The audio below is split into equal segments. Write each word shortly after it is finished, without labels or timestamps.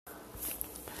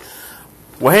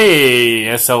Well, hey,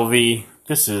 SLV,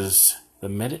 this is the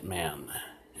Minute Man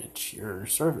at your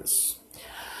service.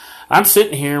 I'm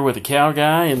sitting here with the cow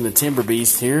guy and the timber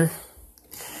beast here.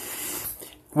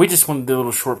 We just want to do a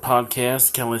little short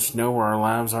podcast, kind of let you know where our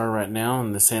lives are right now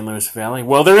in the San Luis Valley.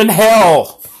 Well, they're in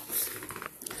hell!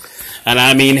 And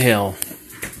I mean hell.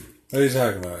 What are you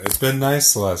talking about? It's been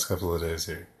nice the last couple of days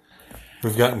here.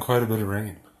 We've gotten quite a bit of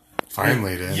rain.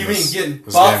 Finally, to end You this, mean getting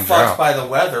this damn butt drought. fucked by the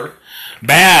weather?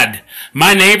 Bad.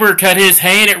 My neighbor cut his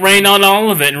hay and it rained on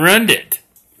all of it and ruined it.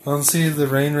 Well, see, the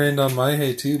rain rained on my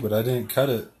hay too, but I didn't cut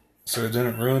it, so it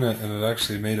didn't ruin it, and it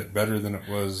actually made it better than it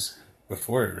was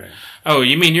before it rained. Oh,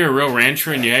 you mean you're a real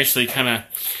rancher and you actually kind of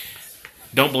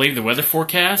don't believe the weather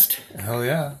forecast? Hell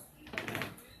yeah.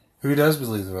 Who does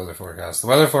believe the weather forecast? The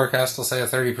weather forecast will say a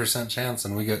 30% chance,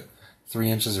 and we get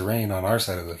 3 inches of rain on our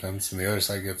side of the fence, and the other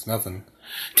side gets nothing.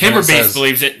 Timber Beast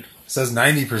believes it. It says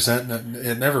 90%, and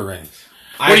it never rains.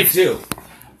 I do.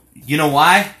 You know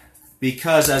why?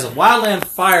 Because as a wildland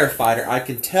firefighter, I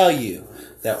can tell you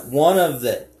that one of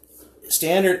the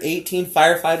standard 18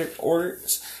 firefighter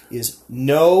orders is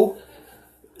no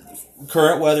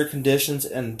current weather conditions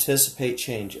and anticipate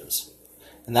changes.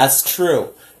 And that's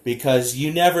true because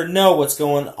you never know what's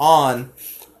going on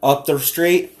up the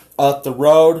street, up the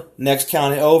road, next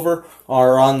county over,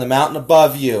 or on the mountain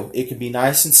above you. It can be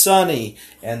nice and sunny,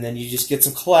 and then you just get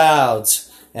some clouds,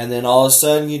 and then all of a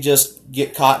sudden you just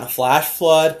get caught in a flash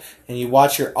flood, and you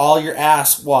watch all your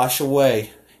ass wash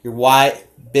away. Your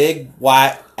big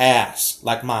white ass,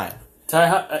 like mine.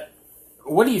 Ty,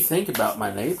 what do you think about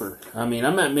my neighbor? I mean,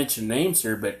 I'm not mentioning names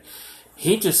here, but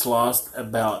he just lost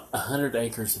about 100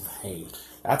 acres of hay.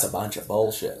 That's a bunch of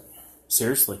bullshit.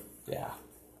 Seriously. Yeah.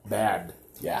 Bad.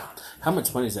 Yeah. How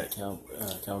much money is that cow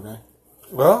guy?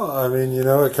 Well, I mean, it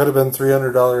could have been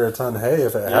 $300 a ton hay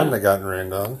if it hadn't have gotten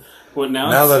rained on. Well,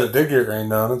 now that it did get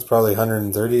rained on, it's probably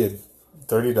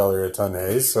 $130 a ton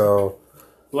hay, so...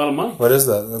 A lot of money. What is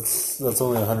that? That's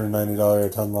only $190 a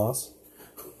ton loss.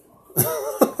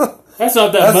 That's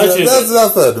not that much, is That's it?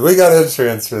 nothing. We got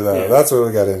insurance for that. Yeah. That's what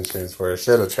we got insurance for.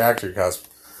 Shit, a tractor costs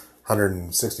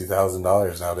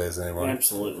 $160,000 nowadays anymore.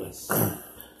 Absolutely.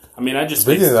 I mean, I just...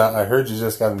 Speaking of that, I heard you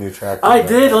just got a new tractor. I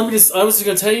did. I was just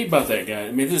going to tell you about that guy.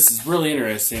 I mean, this is really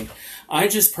interesting. I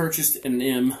just purchased an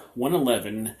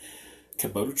M111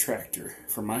 Kubota tractor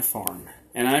for my farm.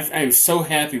 And I'm so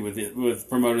happy with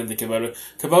promoting the Kubota.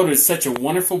 Kubota is such a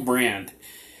wonderful brand.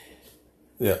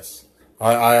 Yes.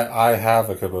 I have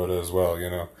a Kubota as well,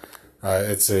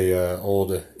 It's a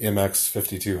old MX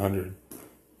 5200.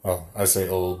 Well, I say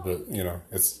old, but,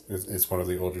 it's one of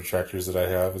the older tractors that I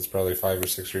have. It's probably 5 or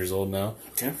 6 years old now.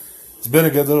 Okay. It's been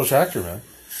a good little tractor, man.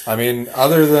 I mean,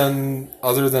 other than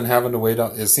having to wait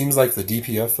on, it seems like the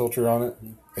DPF filter on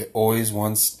it always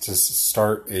wants to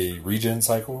start a regen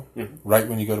cycle right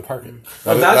when you go to park it.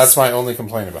 That's my only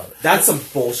complaint about it. That's some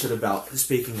bullshit about,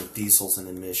 speaking of diesels and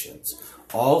emissions.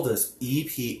 All this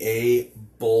EPA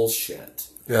bullshit.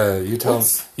 Yeah, you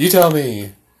tell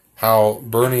me how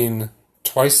burning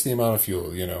twice the amount of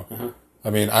fuel, I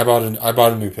mean, I bought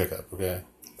a new pickup, okay?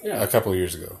 Yeah. A couple of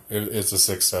years ago. It's a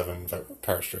 6.7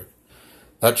 power stroke.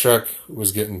 That truck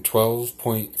was getting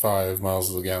 12.5 miles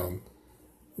to the gallon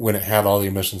when it had all the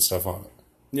emission stuff on it.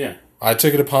 Yeah. I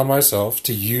took it upon myself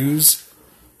to use,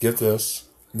 get this,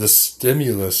 the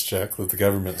stimulus check that the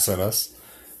government sent us.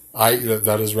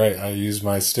 That is right. I used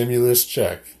my stimulus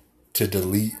check to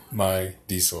delete my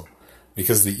diesel.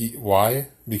 Because why?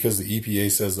 Because the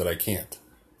EPA says that I can't.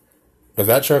 But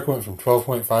that truck went from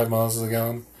 12.5 miles to the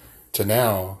gallon to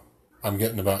now I'm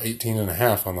getting about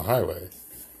 18.5 on the highway.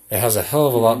 It has a hell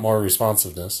of a lot more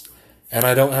responsiveness, and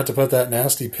I don't have to put that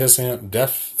nasty pissant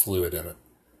DEF fluid in it.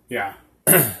 Yeah.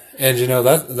 And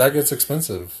that gets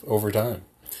expensive over time.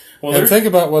 Well, and think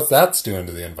about what that's doing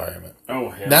to the environment. Oh,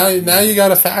 hell. Now you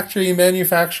got a factory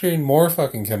manufacturing more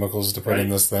fucking chemicals to put in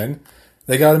this thing.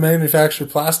 They got to manufacture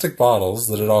plastic bottles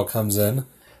that it all comes in.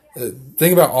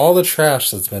 Think about all the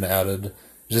trash that's been added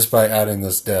just by adding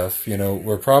this DEF.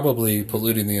 We're probably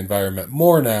polluting the environment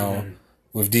more now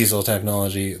with diesel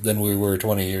technology than we were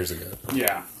 20 years ago.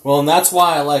 Yeah. Well, and that's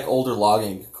why I like older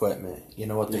logging equipment. You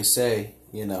know what they say,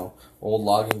 old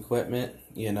logging equipment,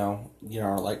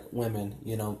 like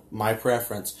women, my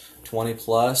preference, 20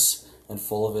 plus and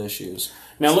full of issues.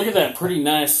 Now look at that pretty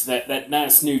nice, that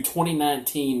nice new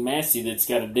 2019 Massey that's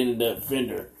got a dented up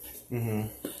fender. Mm-hmm.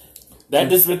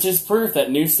 That's just proof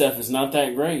that new stuff is not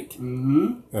that great.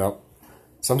 Mm-hmm. Yep.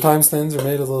 Sometimes things are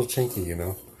made a little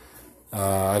chinky,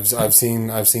 I've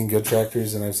seen good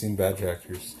tractors and I've seen bad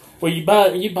tractors. Well, you buy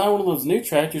one of those new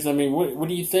tractors. I mean, what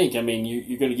do you think? I mean,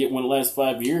 you're going to get one that lasts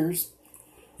 5 years.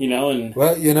 And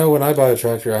Well, when I buy a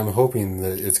tractor, I'm hoping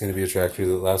that it's going to be a tractor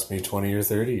that lasts me 20 or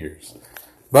 30 years.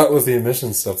 But with the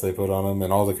emission stuff they put on them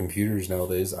and all the computers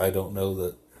nowadays, I don't know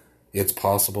that it's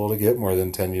possible to get more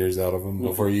than 10 years out of them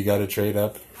before you got to trade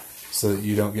up so that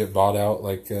you don't get bought out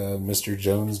like Mr.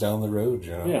 Jones down the road,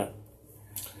 Yeah.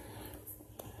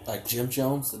 Like Jim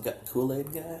Jones, the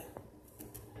Kool-Aid guy?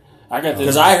 I got this.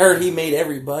 Because I heard he made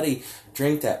everybody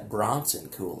drink that Bronson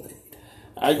Kool-Aid.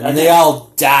 And they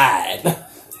all died.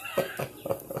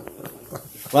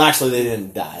 Well, actually, they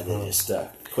didn't die. They just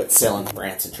quit selling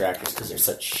Branson tractors because they're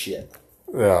such shit.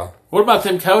 Yeah. What about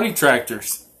them Cody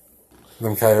tractors?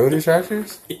 Them Coyote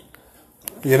tractors?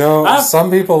 I've-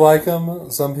 Some people like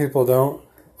them, some people don't.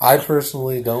 I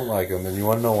personally don't like them, and you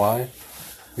want to know why?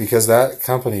 Because that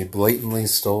company blatantly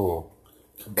stole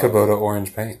Kubota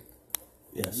orange paint.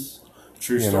 Yes.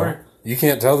 True You story. know, you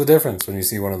can't tell the difference when you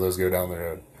see one of those go down the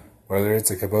road. Whether it's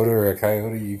a Kubota or a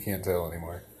Coyote, you can't tell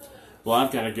anymore. Well,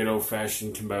 I've got a good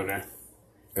old-fashioned Kubota.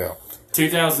 Yeah.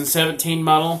 2017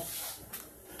 model.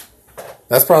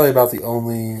 That's probably about the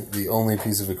only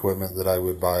piece of equipment that I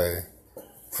would buy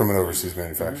from an overseas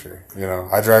manufacturer.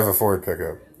 I drive a Ford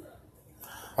pickup.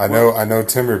 I know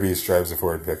Timber Beast drives a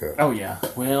Ford pickup. Oh, yeah.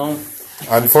 Well,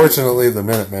 Unfortunately, the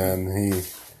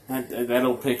Minuteman,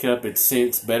 that'll pick up its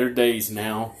since better days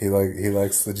now. he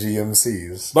likes the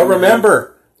GMCs. But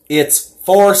remember, it's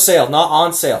for sale, not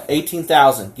on sale.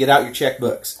 $18,000. Get out your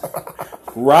checkbooks.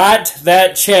 Write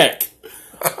that check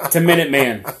to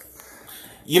Minuteman.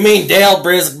 You mean Dale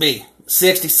Brisby,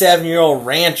 67-year-old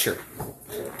rancher.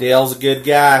 Dale's a good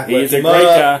guy. He's Lift a him great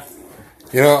up.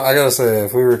 guy. I gotta say,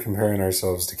 if we were comparing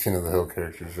ourselves to King of the Hill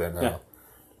characters right now, Yeah.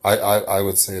 I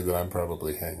would say that I'm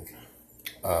probably Hank.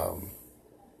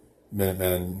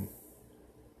 Minuteman,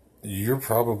 you're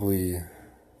probably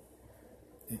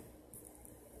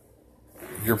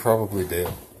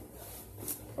Dale.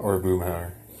 Or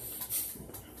Boomhauer.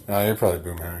 No, you're probably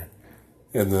Boomhauer.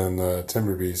 And then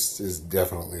Timber Beast is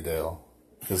definitely Dale.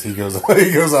 Because he goes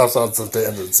off on some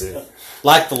tangents here.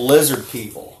 Like the lizard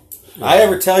people. I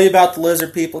ever tell you about the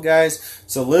lizard people, guys?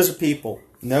 So lizard people,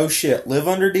 no shit, live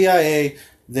under DIA.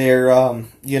 They're,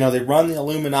 they run the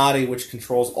Illuminati, which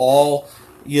controls all,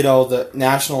 the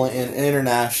national and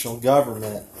international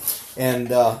government. And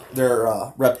they're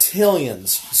reptilians.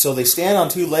 So they stand on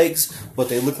two legs, but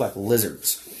they look like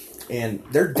lizards. And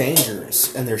they're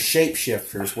dangerous. And they're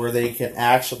shapeshifters, where they can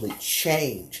actually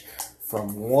change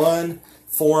from one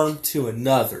form to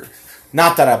another.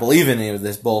 Not that I believe in any of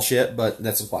this bullshit, but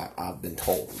that's what I've been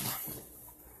told.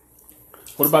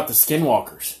 What about the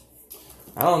Skinwalkers?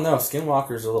 I don't know.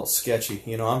 Skinwalkers are a little sketchy.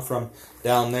 I'm from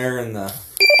down there in the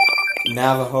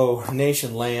Navajo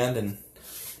Nation land, and,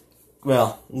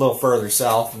 well, a little further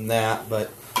south than that,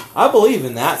 but I believe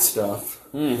in that stuff.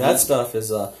 Mm-hmm. That stuff is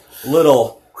a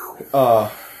little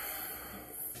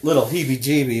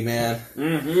heebie-jeebie, man.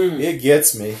 Mm-hmm. It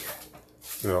gets me.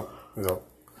 Yeah.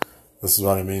 This is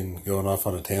what I mean, going off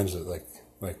on a tangent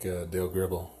like Dale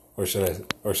Gribble, or should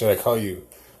I call you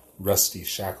Rusty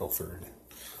Shackelford?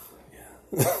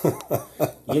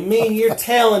 You mean you're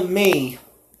telling me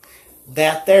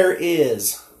that there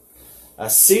is a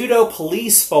pseudo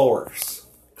police force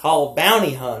called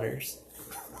bounty hunters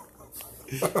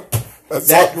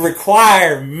that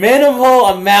require minimal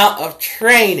amount of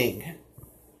training?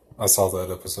 I saw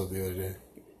that episode the other day.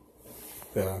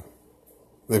 Yeah,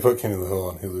 they put King of the Hill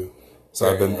on Hulu. So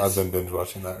I've been binge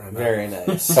watching that right now. Very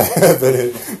nice. Have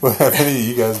any of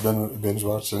you guys been binge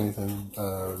watched anything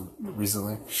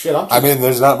recently? Shit,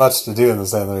 there's not much to do in the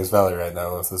San Luis Valley right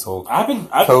now with this whole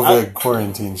COVID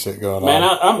quarantine shit going man,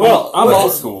 on. I'm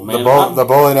old school, man. The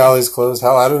bowling alley's closed.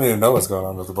 Hell, I don't even know what's going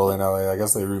on with the bowling alley. I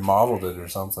guess they remodeled it or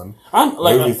something.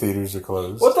 Movie theaters are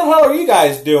closed. What the hell are you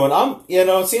guys doing?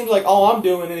 It seems like all I'm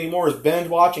doing anymore is binge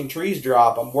watching trees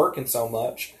drop. I'm working so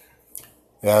much.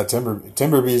 Yeah,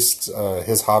 Timber Beast,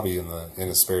 his hobby in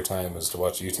his spare time is to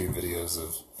watch YouTube videos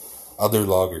of other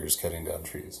loggers cutting down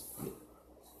trees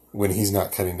when he's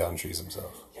not cutting down trees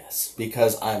himself. Yes,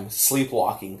 because I'm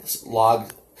sleepwalking,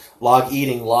 log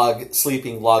eating, log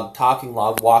sleeping, log talking,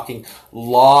 log walking,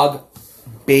 log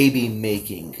baby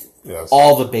making. Yes.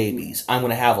 All the babies. I'm going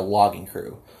to have a logging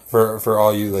crew. For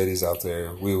all you ladies out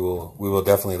there, we will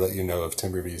definitely let you know if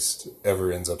Timber Beast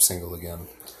ever ends up single again.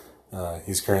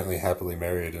 He's currently happily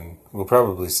married and will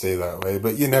probably stay that way,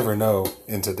 but you never know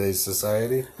in today's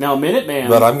society. Now, Minuteman.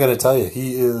 But I'm going to tell you,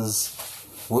 he is,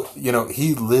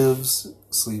 he lives,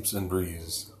 sleeps, and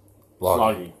breathes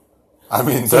logging. I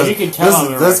mean, so you can tell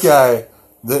this guy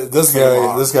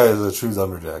is a true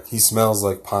lumberjack. He smells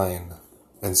like pine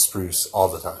and spruce all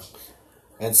the time.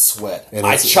 And sweat. And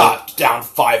I it's- chopped down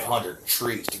 500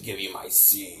 trees to give you my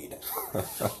seed.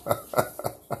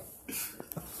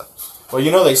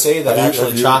 Well, they say that Have you-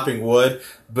 actually chopping wood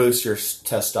boosts your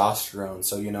testosterone.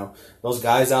 So, those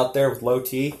guys out there with low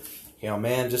T,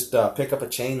 man, just pick up a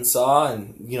chainsaw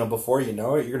and, before you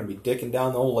know it, you're going to be dicking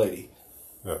down the old lady.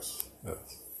 Yes.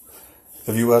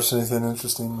 Have you watched anything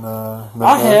interesting? I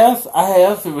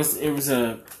have. It was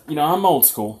a, I'm old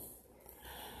school.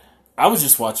 I was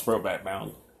just watching Brokeback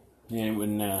Mountain. And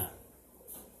when,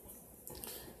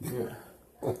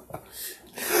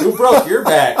 Who broke your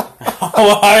back?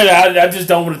 I just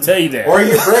don't want to tell you that. Or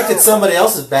you're breaking somebody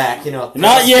else's back,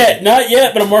 Not yet,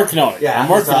 but I'm working on it. Yeah, I'm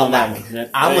working on that that one. one.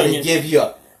 I'm going to give you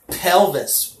a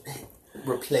pelvis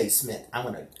replacement.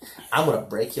 I'm gonna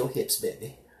break your hips,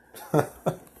 baby.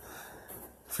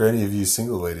 For any of you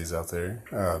single ladies out there,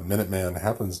 Minuteman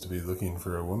happens to be looking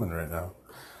for a woman right now.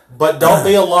 But don't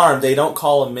be alarmed. They don't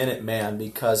call him Minuteman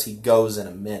because he goes in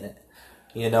a minute.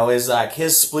 It's like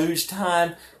his splooge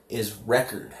time is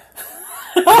record.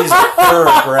 He's record.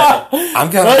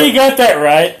 Well, you got that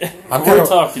right. We're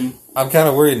talking. I'm kind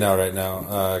of worried right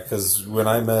now, because when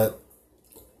I met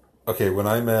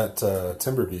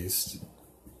Timber Beast,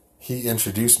 he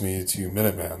introduced me to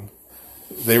Minuteman.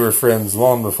 They were friends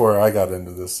long before I got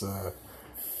into this.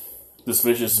 This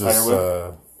vicious spider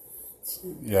web.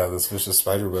 This vicious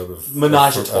spider web of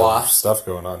Menage a trois of stuff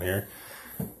going on here.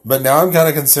 But now I'm kind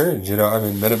of concerned.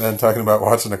 Minuteman talking about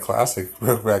watching a classic,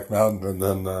 Brokeback Mountain, and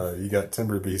then you got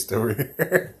Timber Beast over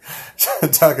here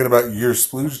talking about your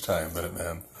splooge time,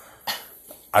 Minuteman.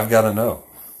 I've got to know.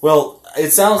 Well,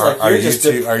 it sounds like Are you're you just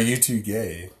two? Are you two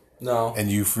gay? No.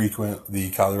 And you frequent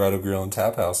the Colorado Grill and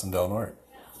Tap House in Del Norte?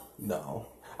 No.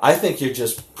 I think you're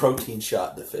just protein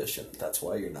shot deficient. That's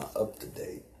why you're not up to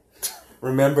date.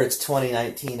 Remember, it's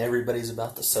 2019. Everybody's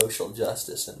about the social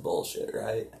justice and bullshit,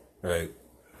 right? Right.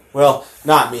 Well,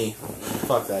 not me.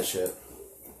 Fuck that shit.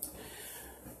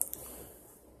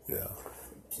 Yeah.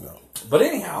 No. But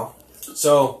anyhow,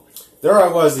 so there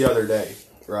I was the other day,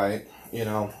 right?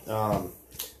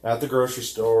 At the grocery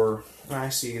store, and I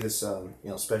see this,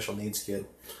 special needs kid,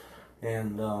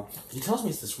 and he tells me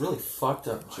it's this really fucked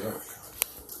up joke,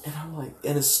 and I'm like,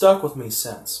 and it's stuck with me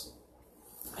since.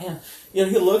 And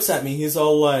he looks at me, he's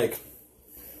all like,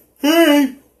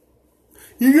 "Hey,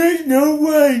 you guys know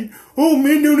why old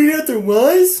men don't eat out their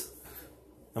wives?"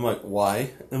 I'm like,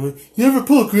 "Why?" I'm like, "You ever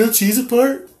pull a grilled cheese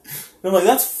apart?" And I'm like,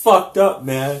 "That's fucked up,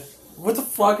 man. What the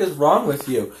fuck is wrong with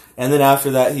you?" And then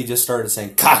after that, he just started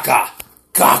saying, "Caca,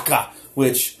 caca,"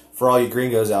 which, for all you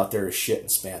gringos out there, is shit in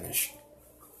Spanish.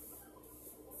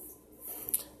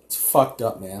 It's fucked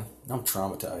up, man. I'm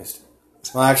traumatized.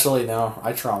 Well, actually, no.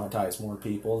 I traumatize more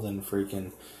people than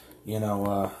freaking,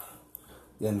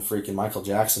 Michael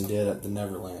Jackson did at the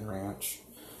Neverland Ranch.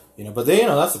 But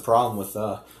that's the problem with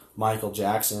Michael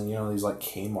Jackson. He's like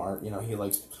Kmart. He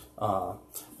likes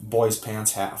boys'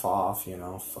 pants half off.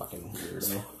 Fucking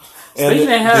weirdo.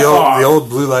 Speaking of half The off, old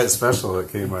blue light special at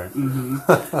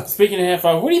Kmart. speaking of half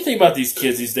off, what do you think about these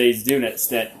kids these days doing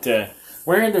that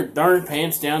wearing their darn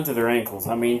pants down to their ankles?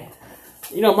 I mean,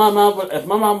 my mom. If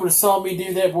my mom would have saw me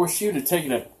do that, boy, she would have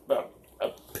taken a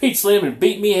peach lemon and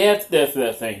beat me half to death for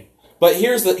that thing. But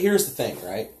here's the thing,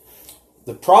 right?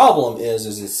 The problem is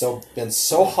it's been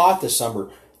so hot this summer.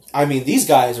 I mean, these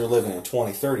guys are living in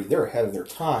 2030. They're ahead of their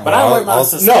time. But I wear my No,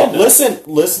 suspenders.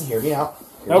 listen, hear me out.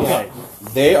 Hear me Okay.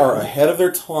 out. They are ahead of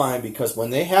their time because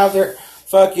when they have their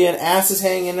fucking asses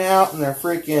hanging out and their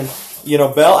freaking,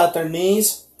 belt at their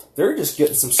knees, they're just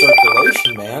getting some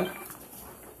circulation, man.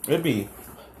 It'd be,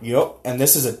 and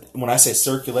this is when I say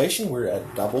circulation, we're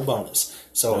at double bonus.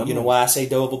 So, you know why I say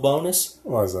double bonus?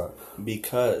 Why is that?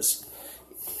 Because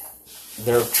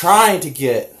they're trying to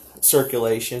get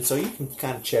circulation, so you can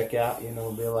kind of check out,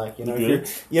 be like, if you're,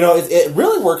 it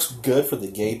really works good for the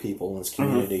gay people in this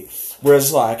community.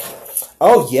 Whereas, like,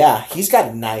 oh yeah, he's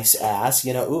got a nice ass,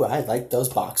 ooh, I like those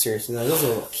boxers, those are a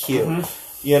little cute,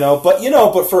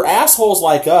 but for assholes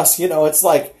like us, it's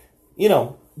like,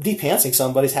 de-pantsing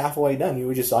somebody's halfway done. You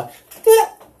were just like,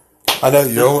 I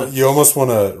know you almost want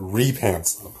to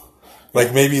repants them.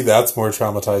 Like maybe that's more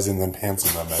traumatizing than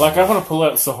pantsing them. Like I want to pull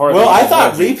out so hard. well, I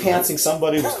thought repantsing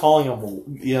somebody was calling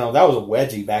them, that was a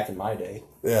wedgie back in my day.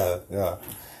 Yeah.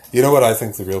 You know what I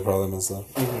think the real problem is though?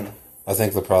 Mm-hmm. I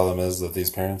think the problem is that these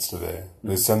parents today,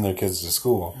 they send their kids to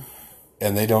school,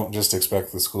 and they don't just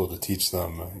expect the school to teach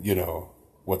them,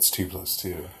 what's 2 +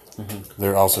 2. Mm-hmm.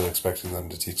 They're also expecting them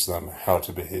to teach them how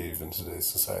to behave in today's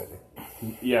society.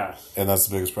 Yeah. And that's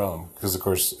the biggest problem. Because, of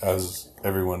course, as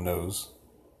everyone knows,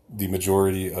 the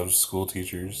majority of school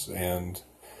teachers and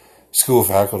school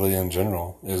faculty in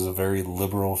general is a very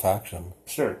liberal faction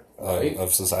Sure.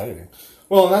 of society.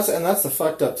 Well, and that's the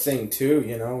fucked up thing too.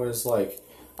 You know, is like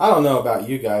I don't know about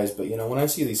you guys, but you know, when I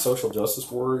see these social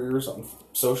justice warriors on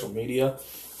social media,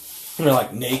 and they're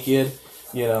like naked,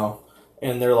 you know,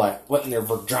 and they're like letting their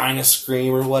vagina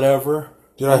scream or whatever.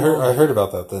 Dude, I heard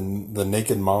about that. The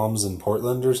naked moms in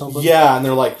Portland or something. Yeah, and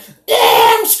they're like,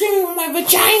 I'm screaming with my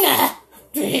vagina.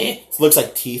 It looks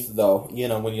like teeth, though, you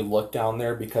know, when you look down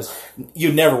there, because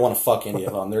you never want to fuck any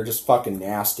of them. They're just fucking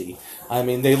nasty. I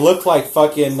mean, they look like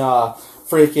fucking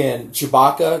freaking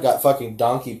Chewbacca got fucking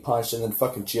donkey punched and then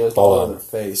fucking jizzed all over their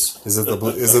face. Is it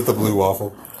the blue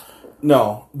waffle?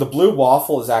 No, the blue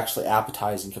waffle is actually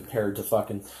appetizing compared to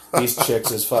fucking these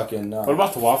chicks is fucking... What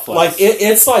about the waffle? Like,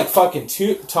 it's like fucking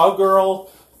tub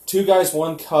girl, 2 guys,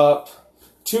 1 cup,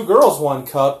 2 girls, 1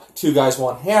 cup, 2 guys,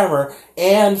 1 hammer,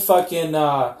 and fucking, you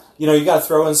know, you gotta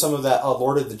throw in some of that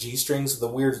Lord of the G-strings, the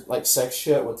weird, like, sex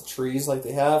shit with the trees like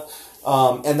they have.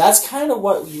 And that's kind of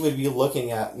what you would be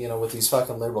looking at, you know, with these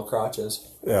fucking liberal crotches.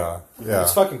 Yeah.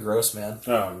 It's fucking gross, man.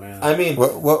 Oh man. I mean...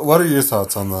 What are your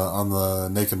thoughts on the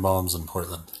naked moms in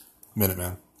Portland?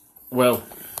 Minuteman. Well,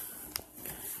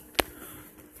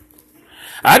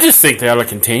 I just think they ought to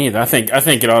continue. I think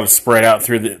it ought to spread out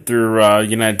through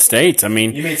United States. I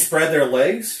mean, You mean spread their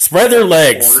legs? spread their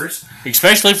legs, Orders?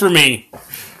 especially for me.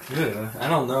 I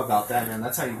don't know about that, man.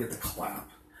 That's how you get the clap.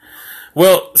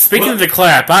 Well, speaking of the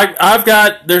clap, I've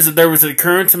got there was an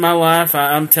occurrence in my life.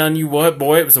 I'm telling you what,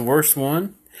 boy, it was the worst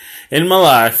one in my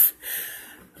life.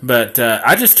 But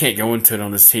I just can't go into it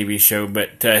on this TV show.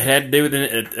 But it had to do with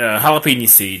a jalapeno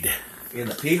seed In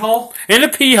the pee hole? in a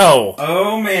pee hole.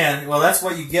 Oh, man. Well, that's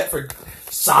what you get for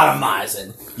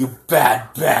sodomizing. You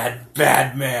bad, bad,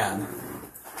 bad man.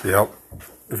 Yep.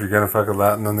 If you're gonna fuck a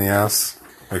Latin in the ass,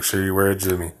 make sure you wear a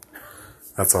Jimmy.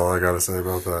 That's all I gotta say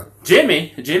about that. Jimmy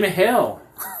Hill.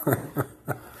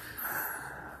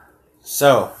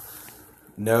 So,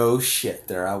 no shit,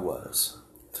 there I was.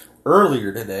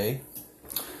 Earlier today,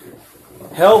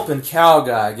 helping cow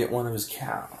guy get one of his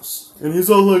cows. And he's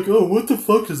all like, oh, what the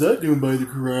fuck is that doing by the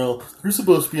corral? You're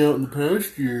supposed to be out in the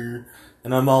pasture.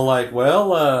 And I'm all like, well,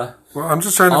 Well, I'm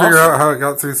just trying to figure out how it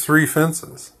got through 3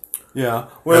 fences. yeah.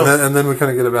 Well, And then we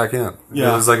couldn't get it back in.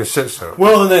 Yeah. It was like a shit show.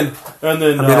 well, and then, I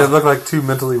mean, it looked like 2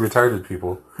 mentally retarded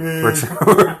people. Which,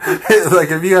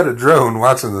 like, if you had a drone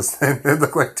watching this thing, it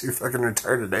looked like 2 fucking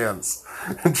retarded ants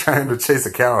trying to chase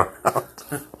a cow out.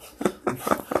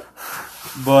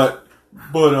 But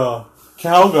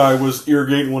cow guy was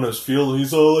irrigating one of his fields, and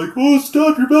he's all like, "Oh,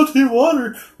 stop! You're about to hit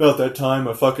water." About that time,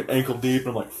 I fucking ankle deep, and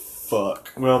I'm like,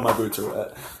 "Fuck!" Well, my boots are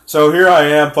wet. So here I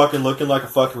am, fucking looking like a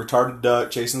fucking retarded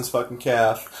duck, chasing this fucking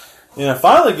calf. And I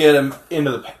finally get him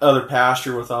into the other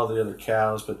pasture with all the other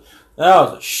cows, but that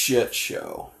was a shit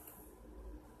show.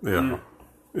 Yeah.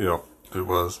 Yep, it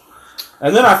was.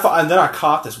 And then I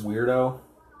caught this weirdo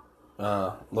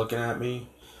looking at me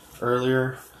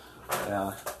earlier.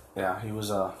 Yeah, he was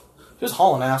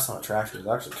hauling ass on a tractor. It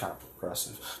was actually kind of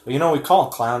impressive. But you know, we call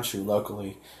him Clown Shoe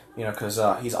locally, you know, because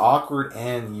he's awkward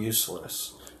and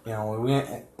useless. You know, we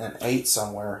went and ate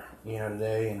somewhere, you know,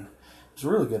 today, and it was a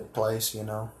really good place, you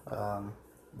know.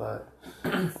 But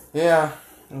yeah,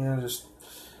 you know, just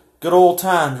good old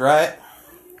times, right?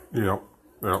 Yep.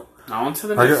 On to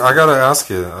the next. I gotta ask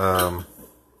you,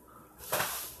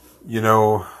 you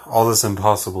know, all this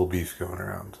Impossible beef going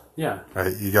around. Yeah.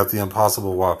 Right? You got the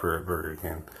Impossible Whopper at Burger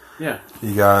King. Yeah.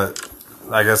 You got,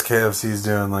 I guess KFC's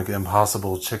doing like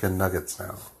Impossible Chicken Nuggets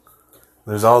now.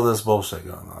 There's all this bullshit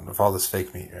going on with all this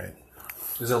fake meat, right?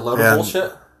 Is it a load of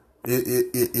bullshit?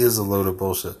 It is a load of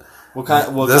bullshit. What kind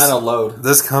of load?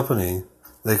 This company,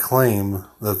 they claim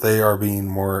that they are being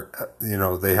more, you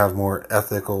know, they have more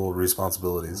ethical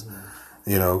responsibilities,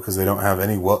 you know, because they don't have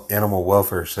any animal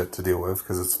welfare shit to deal with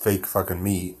because it's fake fucking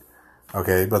meat,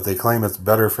 okay? But they claim it's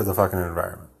better for the fucking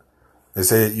environment. They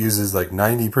say it uses like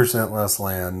 90% less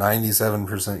land,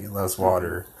 97% less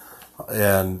water,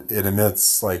 and it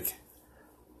emits like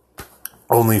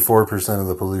only 4% of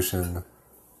the pollution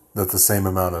that the same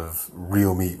amount of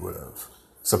real meat would have,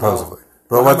 supposedly.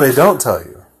 But what they don't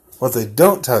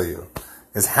tell you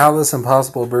is how this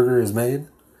Impossible Burger is made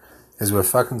is with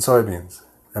fucking soybeans.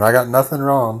 And I got nothing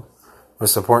wrong with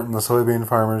supporting the soybean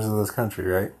farmers of this country,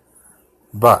 right?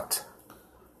 But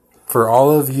for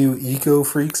all of you eco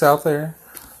freaks out there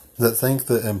that think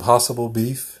that Impossible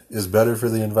beef is better for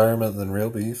the environment than real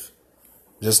beef,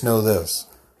 just know this.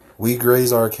 We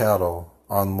graze our cattle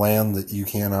on land that you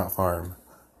cannot farm.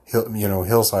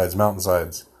 Hillsides,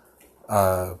 mountainsides,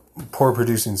 poor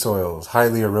producing soils,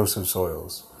 highly erosive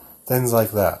soils, things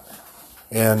like that.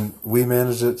 And we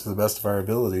manage it to the best of our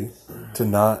ability to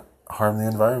not harm the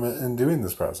environment in doing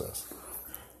this process.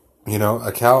 You know,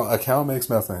 a cow makes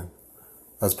methane.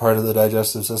 That's part of the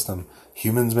digestive system.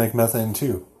 Humans make methane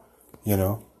too. You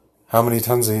know, how many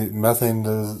tons of methane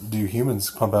do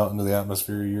humans pump out into the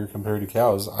atmosphere a year compared to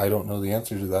cows? I don't know the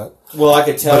answer to that. Well, I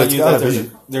could tell But it's you that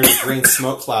gotta there's a green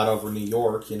smoke cloud over New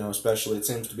York, you know, especially it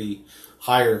seems to be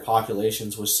higher in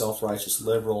populations with self-righteous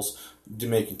liberals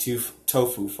making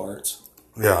tofu farts.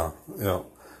 Yeah, yeah.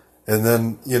 And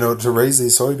then, you know, to raise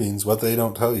these soybeans, what they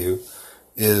don't tell you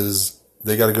is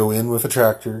they got to go in with a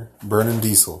tractor, burning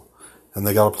diesel, and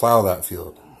they got to plow that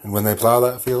field. And when they plow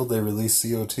that field, they release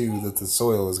CO2 that the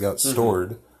soil has got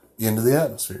stored into the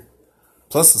atmosphere.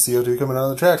 Plus the CO2 coming out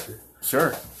of the tractor.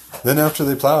 Sure. Then after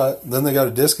they plow it, then they got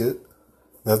to disc it.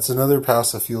 That's another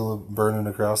pass of fuel burning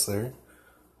across there.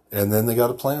 And then they got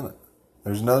to plant it.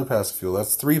 There's another pass of fuel.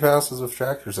 That's 3 passes of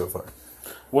tractor so far.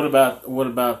 What about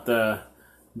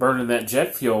burning that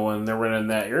jet fuel when they're running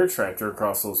that air tractor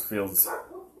across those fields?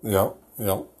 Yep.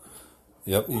 You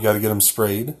got to get them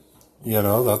sprayed. You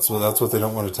know, that's what they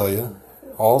don't want to tell you.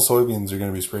 All soybeans are going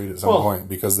to be sprayed at some point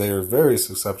because they are very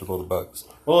susceptible to bugs.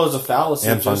 Well, it was a fallacy.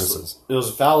 And funguses. It was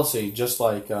a fallacy, just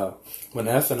like when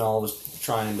ethanol was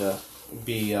trying to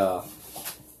be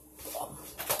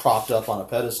propped up on a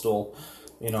pedestal,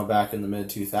 you know, back in the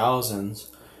mid-2000s,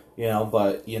 you know,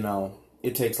 but, you know,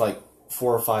 it takes like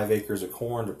 4 or 5 acres of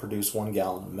corn to produce 1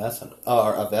 gallon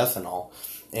of ethanol.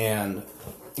 And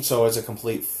so it's a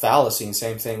complete fallacy. And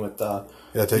same thing with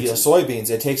soybeans.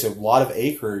 It takes a lot of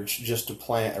acreage just to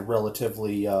plant a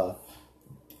relatively,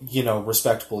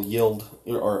 respectable yield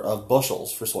or of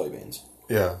bushels for soybeans.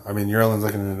 Yeah, I mean, you're only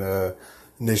looking at a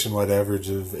nationwide average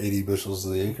of 80 bushels to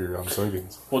the acre on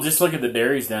soybeans. Well, just look at the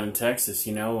dairies down in Texas,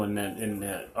 you know, and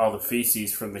all the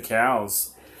feces from the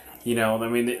cows. You know, I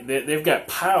mean, they've got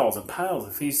piles and piles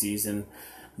of feces, and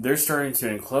they're starting to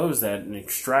enclose that and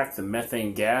extract the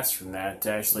methane gas from that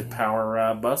to actually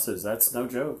power buses. That's no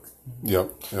joke.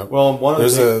 Yep. Well,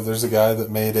 there's a guy that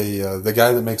made the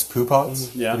guy that makes poo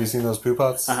pots. Yeah. Have you seen those poo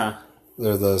pots? Uh-huh.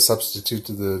 They're the substitute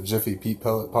to the Jiffy peat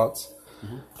pellet pots.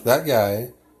 Mm-hmm. That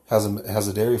guy has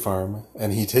a dairy farm,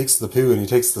 and he takes the poo and he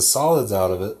takes the solids out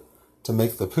of it to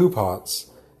make the poo pots,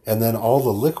 and then all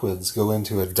the liquids go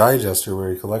into a digester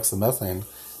where he collects the methane,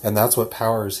 and that's what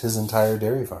powers his entire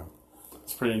dairy farm.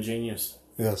 It's pretty ingenious.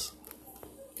 Yes.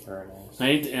 Very nice.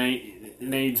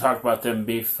 Now you talk about them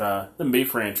beef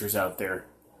ranchers out there.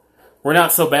 We're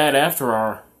not so bad after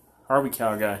our Harvey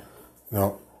cow guy.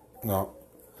 No.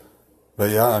 But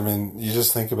yeah, I mean, you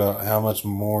just think about how much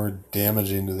more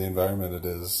damaging to the environment it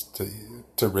is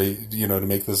to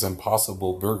make this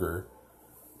impossible burger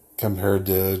compared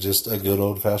to just a good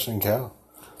old fashioned cow.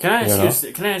 Can I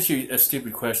ask you a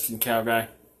stupid question, cow guy?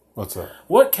 What's that?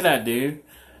 What can I do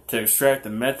to extract the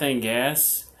methane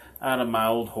gas out of my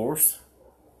old horse?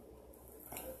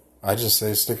 I just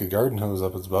say stick a garden hose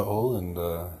up its butthole and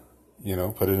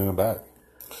put it in a bag.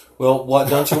 Well, what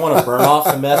don't you want to burn off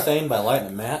the methane by lighting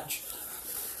a match?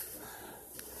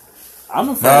 I'm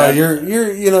afraid.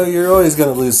 You're always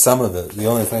going to lose some of it. The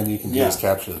only thing you can do is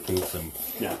capture the poop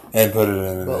and put it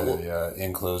in an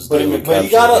enclosed. But you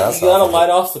gotta light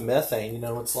off the methane. You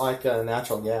know, it's like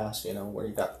natural gas. You know, where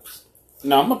you got.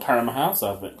 No, I'm gonna power my house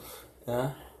off it.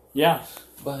 Yeah,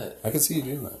 but I could see you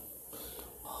doing that.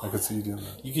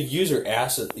 You could use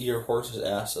your horse's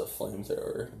ass as a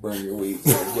flamethrower to burn your wheat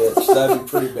in a ditch. That'd be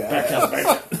pretty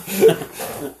bad.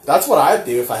 That's what I'd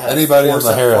do if I had anybody in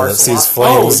the hair that sees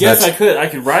flames. Oh, yes, I could. I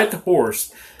could ride the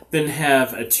horse, then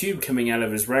have a tube coming out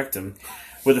of his rectum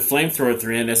with a flamethrower at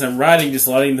the end as I'm riding, just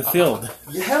lighting the field.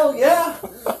 Hell yeah!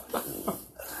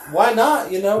 Why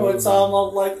not? You know, it's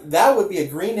like that would be a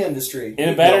green industry.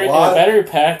 And a battery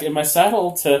pack in my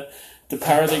saddle to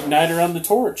power the igniter on the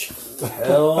torch.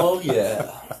 Hell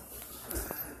yeah.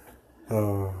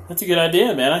 That's a good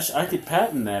idea, man. I could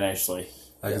patent that, actually.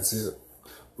 I could see it.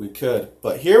 We could.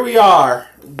 But here we are,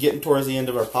 getting towards the end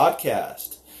of our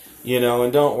podcast. You know,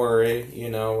 and don't worry,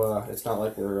 it's not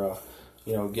like we're,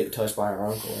 getting touched by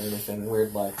our uncle or anything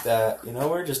weird like that. You know,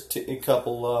 we're just a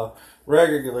couple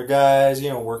regular guys,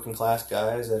 working class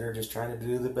guys that are just trying to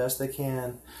do the best they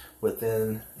can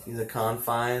within the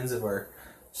confines of our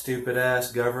stupid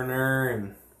ass governor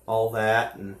and all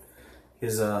that, and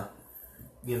his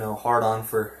hard on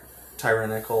for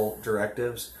tyrannical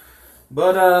directives.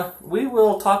 But we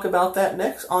will talk about that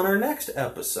on our next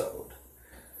episode.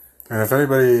 And if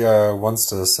anybody wants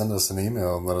to send us an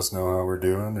email and let us know how we're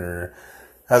doing, or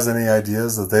has any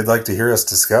ideas that they'd like to hear us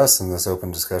discuss in this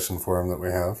open discussion forum that we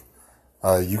have,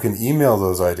 you can email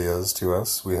those ideas to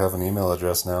us. We have an email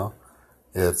address now.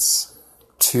 It's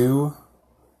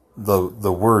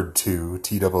the word two,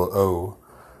 TOO,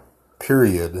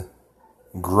 period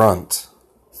grunt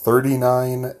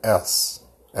 39s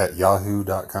at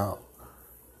yahoo.com.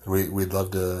 We'd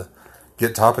love to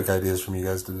get topic ideas from you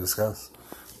guys to discuss.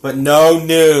 But no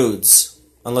nudes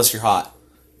unless you're hot.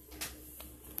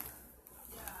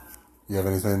 You have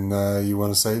anything you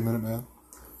want to say, Minuteman,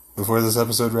 before this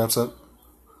episode wraps up?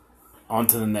 On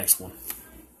to the next one.